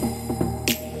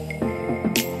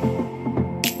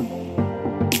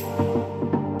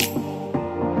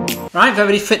Right,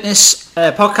 Verity Fitness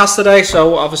podcast today.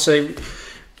 So obviously,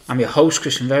 I'm your host,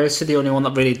 Christian Verity, the only one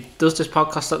that really does this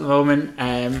podcast at the moment.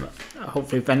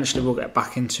 Hopefully, eventually, we'll get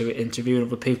back into interviewing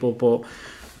other people, but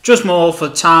just more for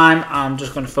time. I'm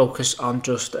just going to focus on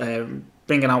just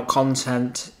bringing out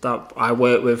content that I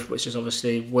work with, which is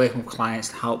obviously working with clients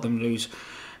to help them lose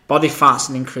body fats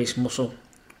and increase muscle.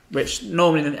 Which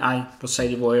normally I would say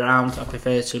the other way around. I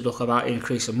prefer to look about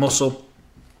increasing muscle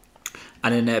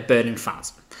and in burning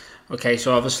fat. Okay,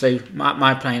 so obviously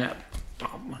my plan,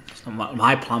 it's not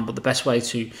my plan, but the best way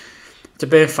to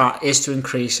burn fat is to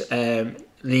increase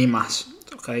lean mass.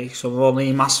 Okay, so the more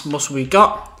lean mass muscle we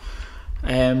got,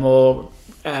 more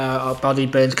our body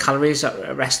burns calories at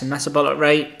a resting metabolic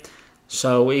rate.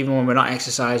 So even when we're not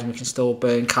exercising, we can still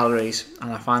burn calories,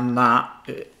 and I find that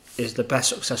is the best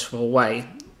successful way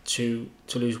to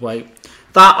lose weight.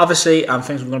 That obviously and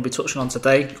things we're going to be touching on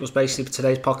today, because basically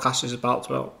today's podcast is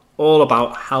all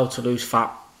about how to lose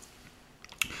fat.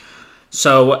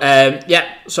 So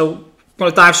so I'm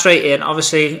going to dive straight in.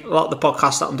 Obviously, a lot of the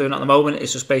podcasts that I'm doing at the moment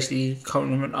is just basically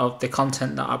content of the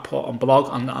content that I put on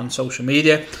blog and on social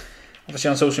media.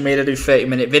 Obviously on social media I do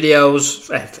 30-minute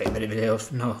videos, 30-minute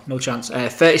videos, no chance,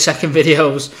 30-second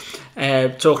videos,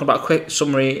 talking about a quick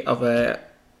summary of a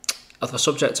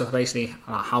subject of basically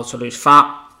how to lose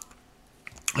fat.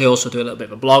 I also do a little bit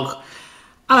of a blog,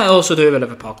 and I also do a bit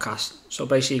of a podcast. So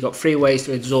basically you've got 3 ways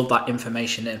to absorb that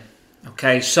information in.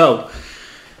 Okay, so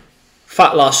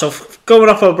fat loss. So going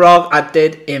off a blog I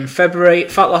did in February,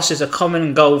 fat loss is a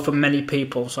common goal for many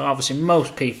people. So obviously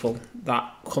most people that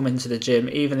come into the gym,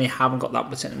 even if they haven't got that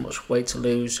particularly much weight to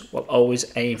lose, will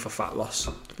always aim for fat loss.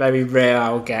 Very rare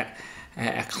I will get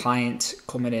a client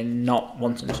coming in not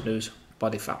wanting to lose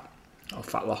body fat or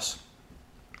fat loss.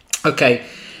 Okay,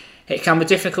 it can be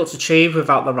difficult to achieve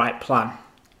without the right plan.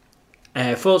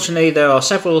 Fortunately, there are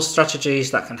several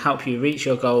strategies that can help you reach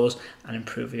your goals and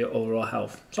improve your overall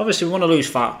health. So obviously we want to lose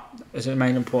fat is the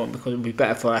main important, because it will be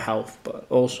better for our health, but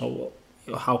also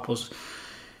it will help us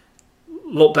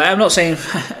look better. I'm not saying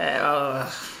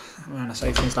when I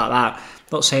say things like that, I'm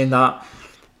not saying that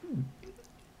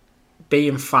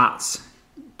being fat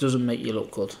doesn't make you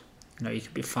look good. You know, you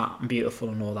can be fat and beautiful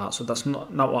and all that, so that's not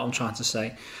what I'm trying to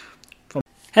say.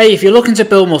 Hey, if you're looking to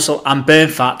build muscle and burn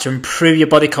fat to improve your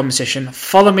body composition,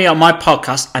 follow me on my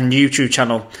podcast and YouTube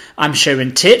channel. I'm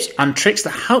sharing tips and tricks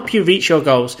that help you reach your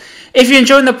goals. If you're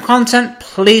enjoying the content,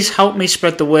 please help me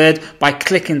spread the word by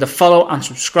clicking the follow and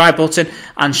subscribe button,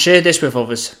 and share this with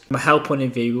others. From a health point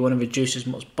of view, we want to reduce as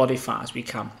much body fat as we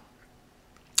can.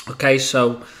 Okay,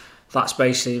 so that's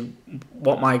basically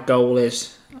what my goal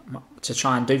is to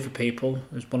try and do for people.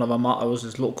 It's one of our mottos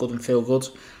is look good and feel good.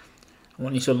 I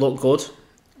want you to look good,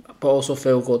 but also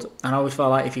feel good. And I always feel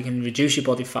like if you can reduce your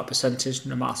body fat percentage,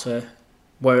 no matter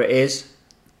where it is,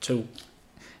 to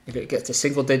if it gets to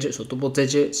single digits or double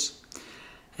digits,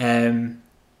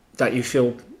 that you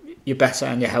feel you're better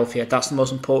and you're healthier. That's the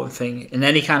most important thing in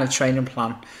any kind of training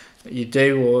plan that you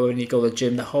do, or when you go to the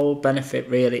gym. The whole benefit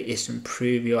really is to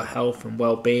improve your health and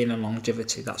well-being and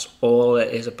longevity. That's all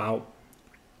it is about.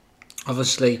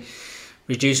 Obviously,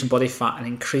 reducing body fat and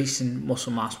increasing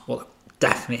muscle mass will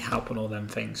definitely help on all them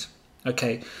things.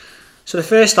 Okay, so the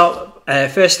first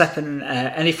step in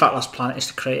any fat loss plan is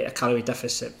to create a calorie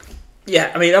deficit.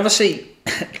 Yeah, I mean, obviously,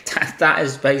 that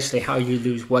is basically how you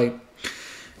lose weight.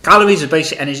 Calories are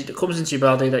basic energy that comes into your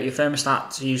body that your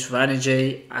thermostat to use for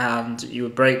energy, and you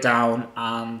would break down.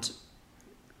 And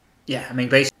yeah, I mean,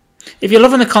 basically, if you're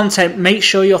loving the content, make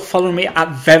sure you're following me at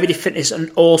Verity Fitness on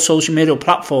all social media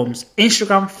platforms: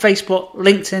 Instagram, Facebook,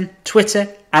 LinkedIn, Twitter,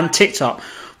 and TikTok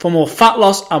for more fat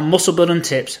loss and muscle building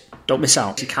tips. Don't miss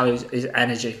out. Calories is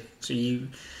energy, so you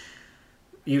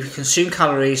consume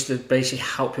calories to basically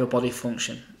help your body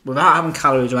function. Without having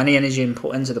calories or any energy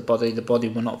input into the body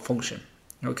will not function.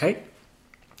 Okay,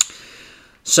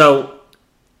 so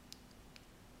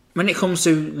when it comes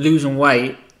to losing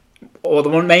weight, or the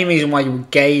one main reason why you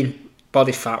gain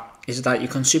body fat is that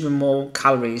you're consuming more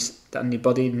calories than your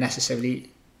body necessarily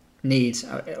needs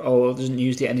or doesn't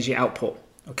use the energy output.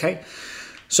 Okay,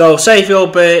 so say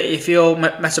if your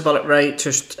metabolic rate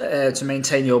to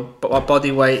maintain your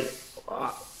body weight,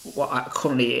 what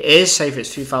currently it is, say if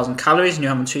it's 2,000 calories and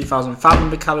you're having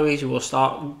 2,500 calories, you will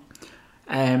start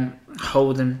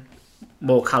holding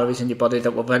more calories in your body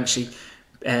that will eventually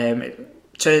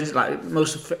turns like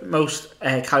most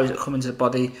calories that come into the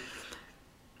body,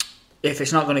 if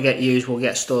it's not going to get used, will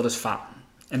get stored as fat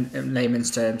in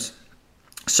layman's terms.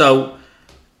 So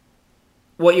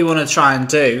what you want to try and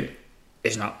do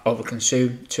is not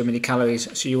overconsume too many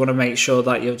calories. So you want to make sure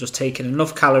that you're just taking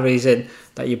enough calories in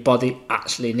that your body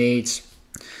actually needs.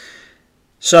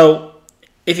 So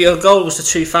if your goal was to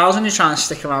 2,000, you're trying to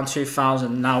stick around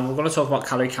 2,000. Now, we're going to talk about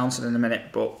calorie counting in a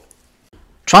minute, but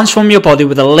transform your body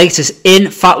with the latest in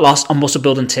fat loss and muscle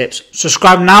building tips.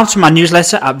 Subscribe now to my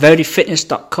newsletter at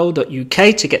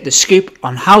verityfitness.co.uk to get the scoop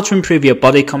on how to improve your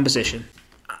body composition.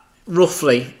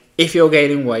 Roughly, if you're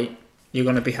gaining weight, you're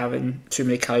going to be having too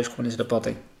many calories coming into the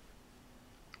body.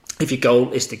 If your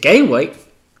goal is to gain weight,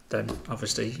 then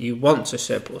obviously you want to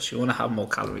surplus, you want to have more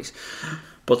calories.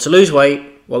 But to lose weight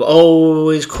will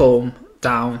always come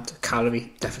down to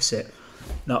calorie deficit.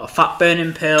 Not a fat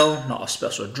burning pill, not a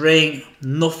special drink,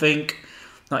 nothing,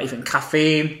 not even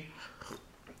caffeine.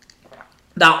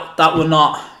 That will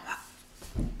not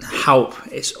help.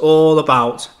 It's all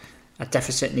about a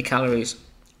deficit in your calories.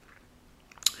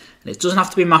 And it doesn't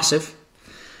have to be massive.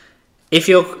 If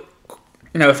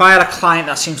I had a client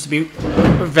that seems to be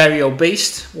very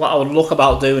obese, what I would look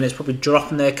about doing is probably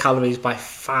dropping their calories by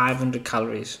 500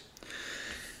 calories.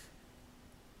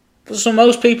 But for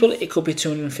most people, it could be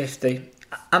 250.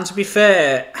 And to be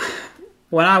fair,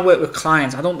 when I work with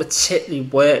clients, I don't particularly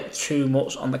work too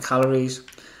much on the calories.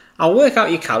 I'll work out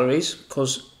your calories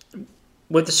because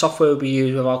with the software we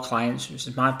use with our clients, which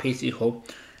is my PT Hub,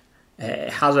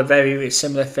 it has a very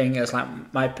similar thing as like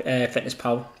my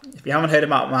MyFitnessPal. If you haven't heard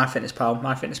about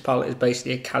MyFitnessPal is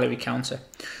basically a calorie counter.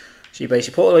 So you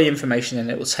basically put all the information in,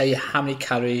 it will tell you how many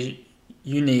calories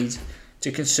you need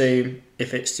to consume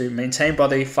if it's to maintain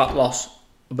body, fat loss,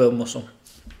 or build muscle.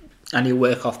 And you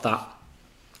work off that.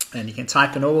 And you can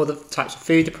type in all the types of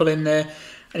food you put in there.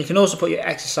 And you can also put your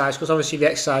exercise, because obviously you're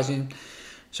exercising.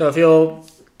 So if you're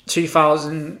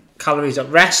 2,000 calories at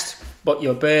rest, but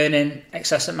you're burning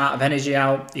excessive amount of energy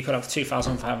out, you could have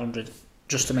 2,500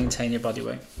 just to maintain your body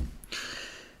weight.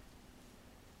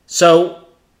 So,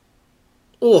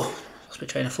 lost my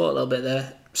train of thought a little bit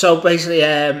there. So basically,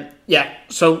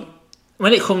 so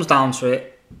when it comes down to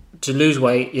it, to lose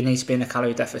weight, you need to be in a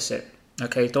calorie deficit.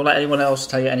 Okay, don't let anyone else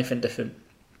tell you anything different.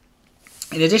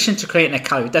 In addition to creating a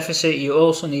calorie deficit, you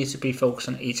also need to be focused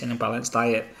on eating a balanced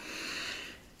diet.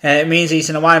 It means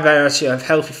eating a wide variety of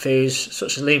healthy foods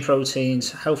such as lean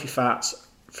proteins, healthy fats,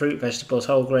 fruit, vegetables,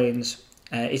 whole grains.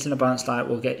 Eating a balanced diet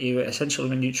will get you essential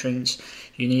nutrients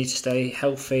you need to stay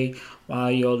healthy while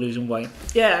you're losing weight.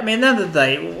 Yeah, I mean, at the end of the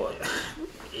day,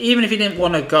 even if you didn't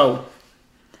want to go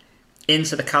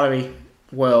into the calorie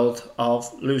world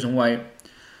of losing weight,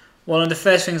 one of the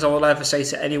first things I will ever say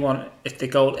to anyone if the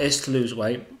goal is to lose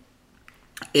weight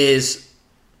is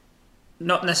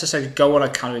not necessarily go on a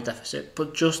calorie deficit,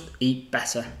 but just eat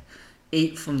better.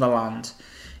 Eat from the land.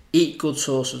 Eat good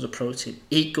sources of protein.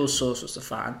 Eat good sources of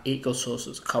fat. And eat good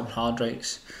sources of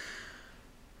carbohydrates.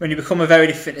 When you become a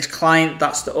Verity Fitness client,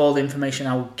 that's all the information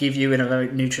I will give you in a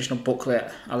very nutritional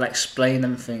booklet. I'll explain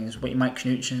them things, what your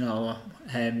micronutrients are,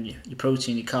 your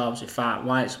protein, your carbs, your fat,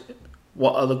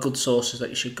 what are the good sources that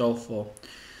you should go for.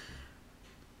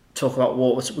 Talk about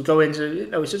what we go into.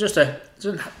 It's just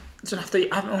you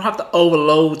don't have to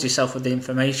overload yourself with the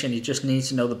information. You just need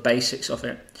to know the basics of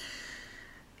it.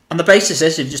 And the basis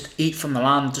is you just eat from the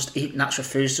land, just eat natural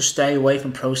foods, just stay away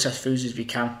from processed foods if you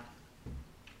can.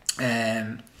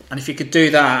 And if you could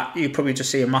do that, you'd probably just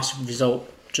see a massive result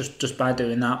just by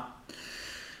doing that.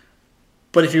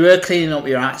 But if you were cleaning up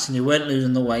your acts and you weren't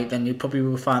losing the weight, then you probably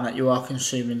will find that you are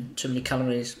consuming too many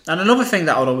calories. And another thing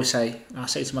that I would always say, I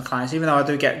say to my clients, even though I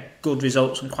do get good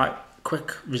results and quite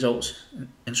quick results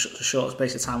in such a short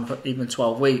space of time, even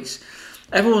 12 weeks,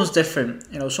 everyone's different.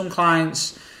 Some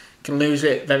clients can lose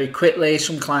it very quickly,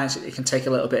 some clients it can take a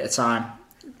little bit of time.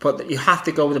 But you have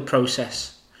to go with the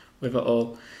process with it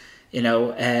all.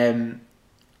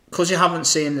 Because you haven't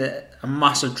seen a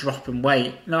massive drop in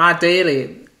weight.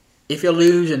 Ideally, if you're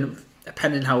losing,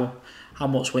 depending how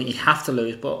much weight you have to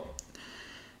lose, but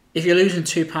if you're losing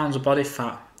 2 pounds of body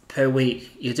fat per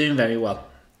week, you're doing very well.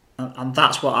 And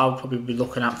that's what I'll probably be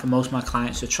looking at for most of my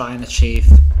clients to try and achieve,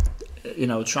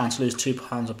 trying to lose 2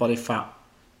 pounds of body fat.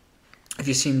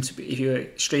 If you're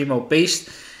extreme obese,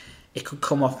 it could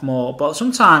come off more. But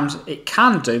sometimes it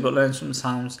can do, but then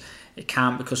sometimes it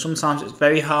can't, because sometimes it's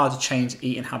very hard to change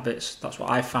eating habits. That's what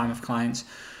I find with clients.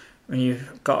 When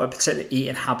you've got a particular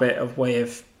eating habit of way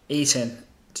of eating,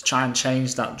 to try and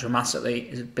change that dramatically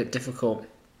is a bit difficult.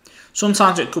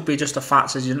 Sometimes it could be just the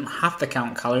fact that you don't have to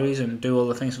count calories and do all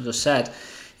the things I just said.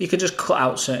 You could just cut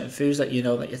out certain foods that you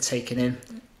know that you're taking in.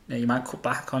 You might cut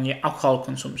back on your alcohol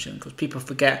consumption, because people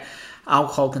forget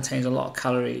alcohol contains a lot of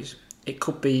calories. It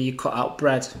could be you cut out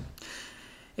bread.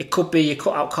 It could be you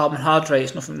cut out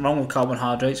carbohydrates. Nothing wrong with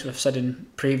carbohydrates, we've said in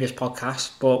previous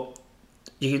podcasts, but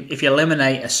if you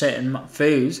eliminate a certain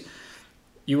food,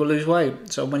 you will lose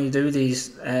weight. So when you do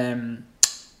these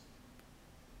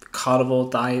carnivore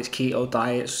diets, keto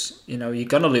diets, you're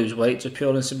going to lose weight just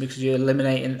purely and simply because you're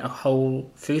eliminating a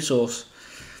whole food source.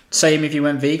 Same if you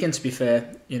went vegan, to be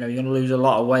fair. You're going to lose a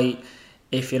lot of weight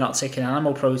if you're not taking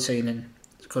animal protein in,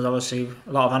 because obviously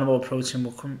a lot of animal protein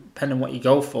will come, depending on what you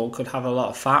go for, could have a lot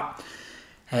of fat,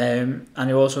 and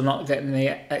you're also not getting the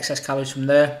excess calories from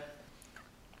there.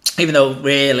 Even though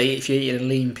really, if you're eating a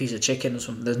lean piece of chicken or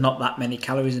something, there's not that many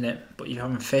calories in it. But if you're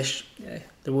having fish, yeah,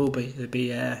 there will be. There'll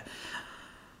be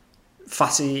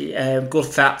fatty, good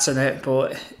fats in it,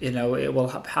 but it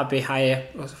will be higher.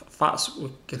 Fats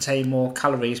will contain more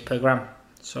calories per gram.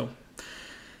 So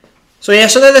they're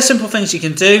the simple things you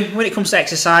can do when it comes to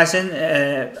exercising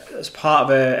as part of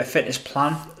a fitness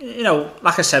plan.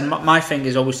 Like I said, my thing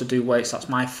is always to do weights. That's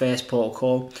my first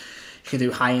protocol. You can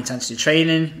do high intensity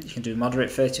training. You can do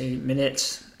moderate 30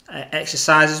 minutes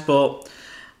exercises, but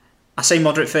I say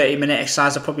moderate 30-minute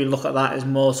exercise. I probably look at that as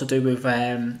more to do with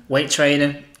weight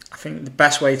training. I think the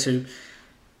best way to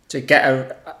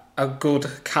get a good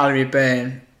calorie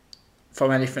burn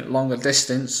from anything longer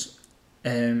distance,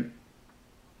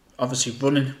 obviously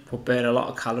running will burn a lot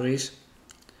of calories.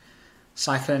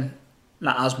 Cycling,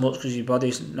 not as much because your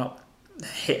body's not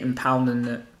hitting,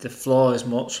 pounding the floor as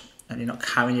much, and you're not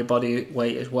carrying your body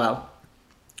weight as well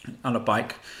on a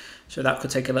bike. So that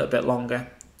could take a little bit longer.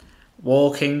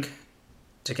 Walking,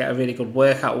 to get a really good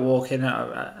workout, walking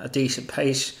at a decent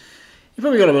pace, you're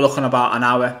probably going to be looking about an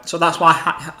hour. So that's why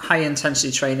high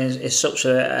intensity training is such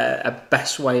a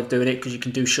best way of doing it, because you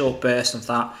can do short bursts of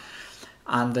that,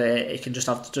 and it can just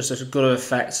have just as good an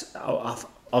effect of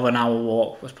an hour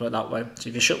walk, let's put it that way. So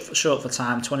if you're short for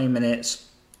time, 20 minutes,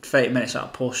 30 minutes at a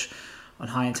push on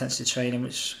high intensity training,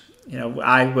 which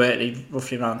I work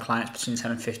roughly around clients between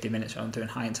 10 and 50 minutes when I'm doing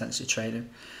high intensity training.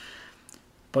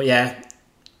 But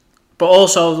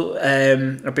also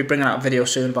I'll be bringing out a video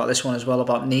soon about this one as well,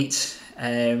 about NEAT.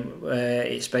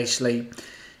 It's basically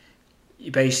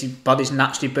your body's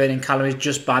naturally burning calories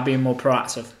just by being more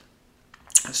proactive.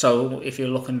 So if you're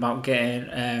looking about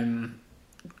getting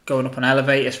going up an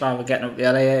elevator, rather than getting up the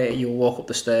elevator, you'll walk up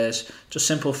the stairs. Just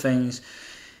simple things.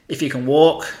 If you can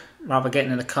walk, rather than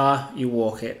getting in the car, you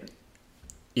walk it.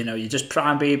 You just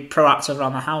try and be proactive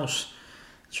around the house.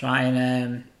 Try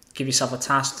and give yourself a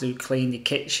task to clean your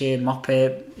kitchen, mop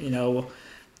it,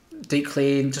 deep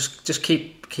clean. Just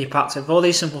keep active. All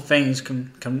these simple things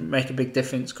can make a big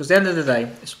difference, because at the end of the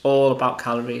day, it's all about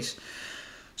calories.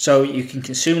 So you can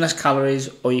consume less calories,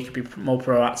 or you can be more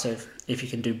proactive. If you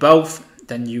can do both,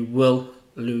 then you will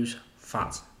lose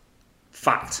fat.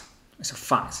 Fact. It's a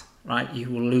fact, right? You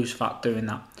will lose fat doing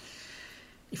that.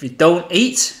 If you don't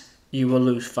eat, you will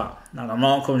lose fat. Now, I'm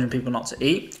not encouraging people not to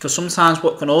eat, because sometimes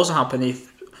what can also happen,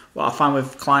 what I find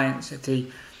with clients,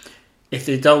 if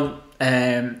they don't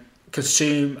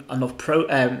consume enough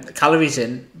calories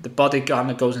in, the body kind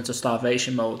of goes into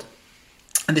starvation mode.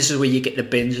 And this is where you get the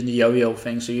binge and the yo-yo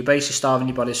thing. So you're basically starving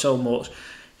your body so much,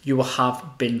 you will have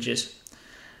binges.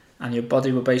 And your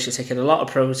body will basically take in a lot of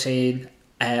protein,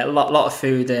 a lot of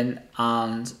food in,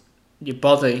 and your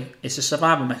body is a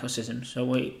survival mechanism.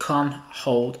 So it can't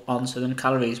hold on to them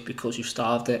calories because you've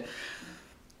starved it.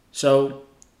 So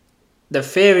the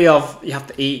theory of you have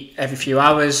to eat every few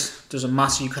hours doesn't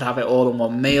matter. You could have it all in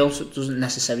one meal, so it doesn't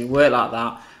necessarily work like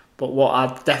that. But what I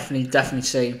definitely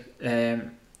see,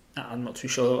 I'm not too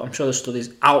sure, I'm sure the studies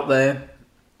out there,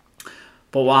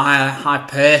 but what I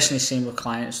personally seen with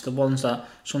clients, the ones that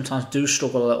sometimes do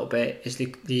struggle a little bit, is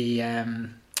the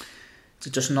to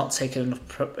just not taking enough,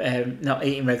 not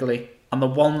eating regularly. And the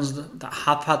ones that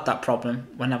have had that problem,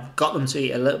 when I've got them to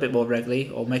eat a little bit more regularly,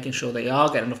 or making sure they are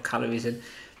getting enough calories in,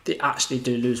 they actually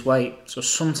do lose weight. So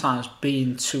sometimes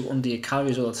being too under your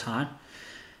calories all the time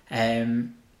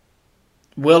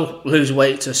will lose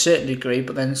weight to a certain degree,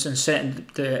 but then in certain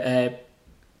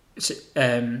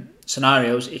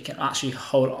scenarios, it can actually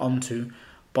hold on to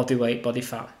body weight, body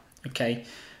fat. Okay,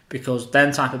 because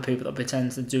then type of people that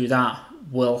pretend to do that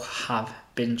will have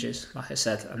binges, like I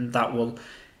said, and that will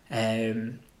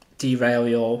derail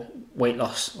your weight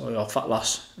loss, or your fat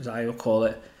loss, as I will call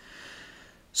it.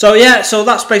 So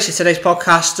that's basically today's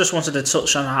podcast. Just wanted to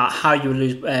touch on how you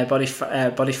lose body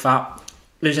fat.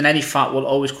 Losing any fat will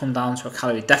always come down to a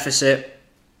calorie deficit.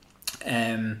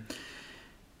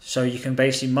 So you can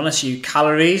basically monitor your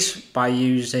calories by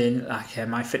using like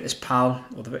MyFitnessPal,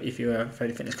 or if you're a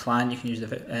Very Fitness client, you can use the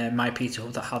MyPT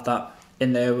Hub that have that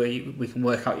in there, where we can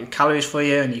work out your calories for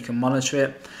you and you can monitor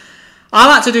it. I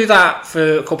like to do that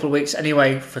for a couple of weeks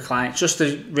anyway for clients, just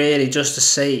to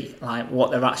see like what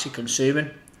they're actually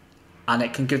consuming, and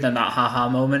it can give them that aha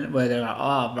moment where they're like,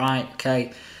 oh right,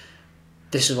 okay,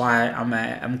 this is why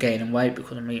I'm gaining weight,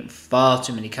 because I'm eating far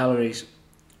too many calories.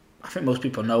 I think most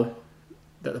people know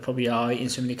that they probably are eating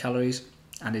too many calories,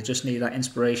 and they just need that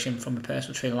inspiration from a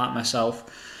personal trainer like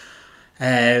myself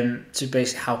to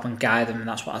basically help and guide them. And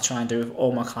that's what I try and do with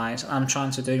all my clients. I'm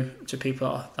trying to do to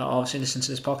people that obviously listen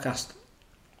to this podcast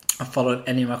and follow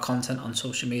any of my content on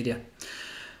social media.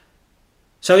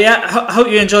 So yeah, I hope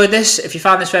you enjoyed this. If you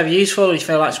found this very useful, or you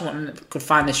feel like someone could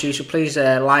find this useful, please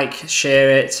like,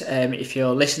 share it. If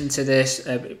you're listening to this,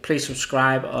 please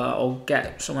subscribe or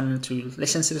get someone to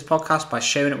listen to this podcast by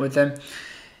sharing it with them.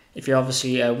 If you're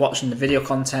obviously watching the video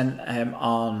content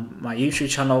on my YouTube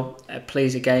channel,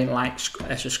 please again like,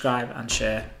 subscribe and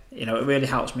share. You know, it really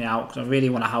helps me out because I really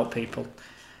want to help people.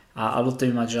 I love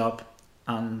doing my job,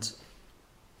 and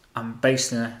I'm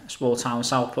based in a small town,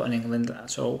 Southport in England,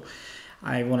 so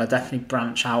I want to definitely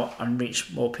branch out and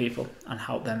reach more people and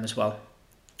help them as well.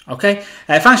 Okay,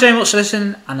 thanks very much for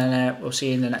listening, and then we'll see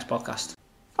you in the next podcast.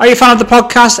 Are you a fan of the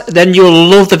podcast? Then you'll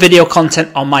love the video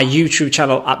content on my YouTube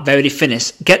channel at Verity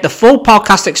Fitness. Get the full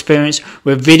podcast experience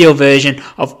with video version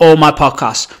of all my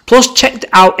podcasts. Plus, check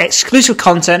out exclusive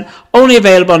content only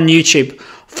available on YouTube.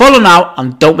 Follow now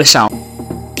and don't miss out.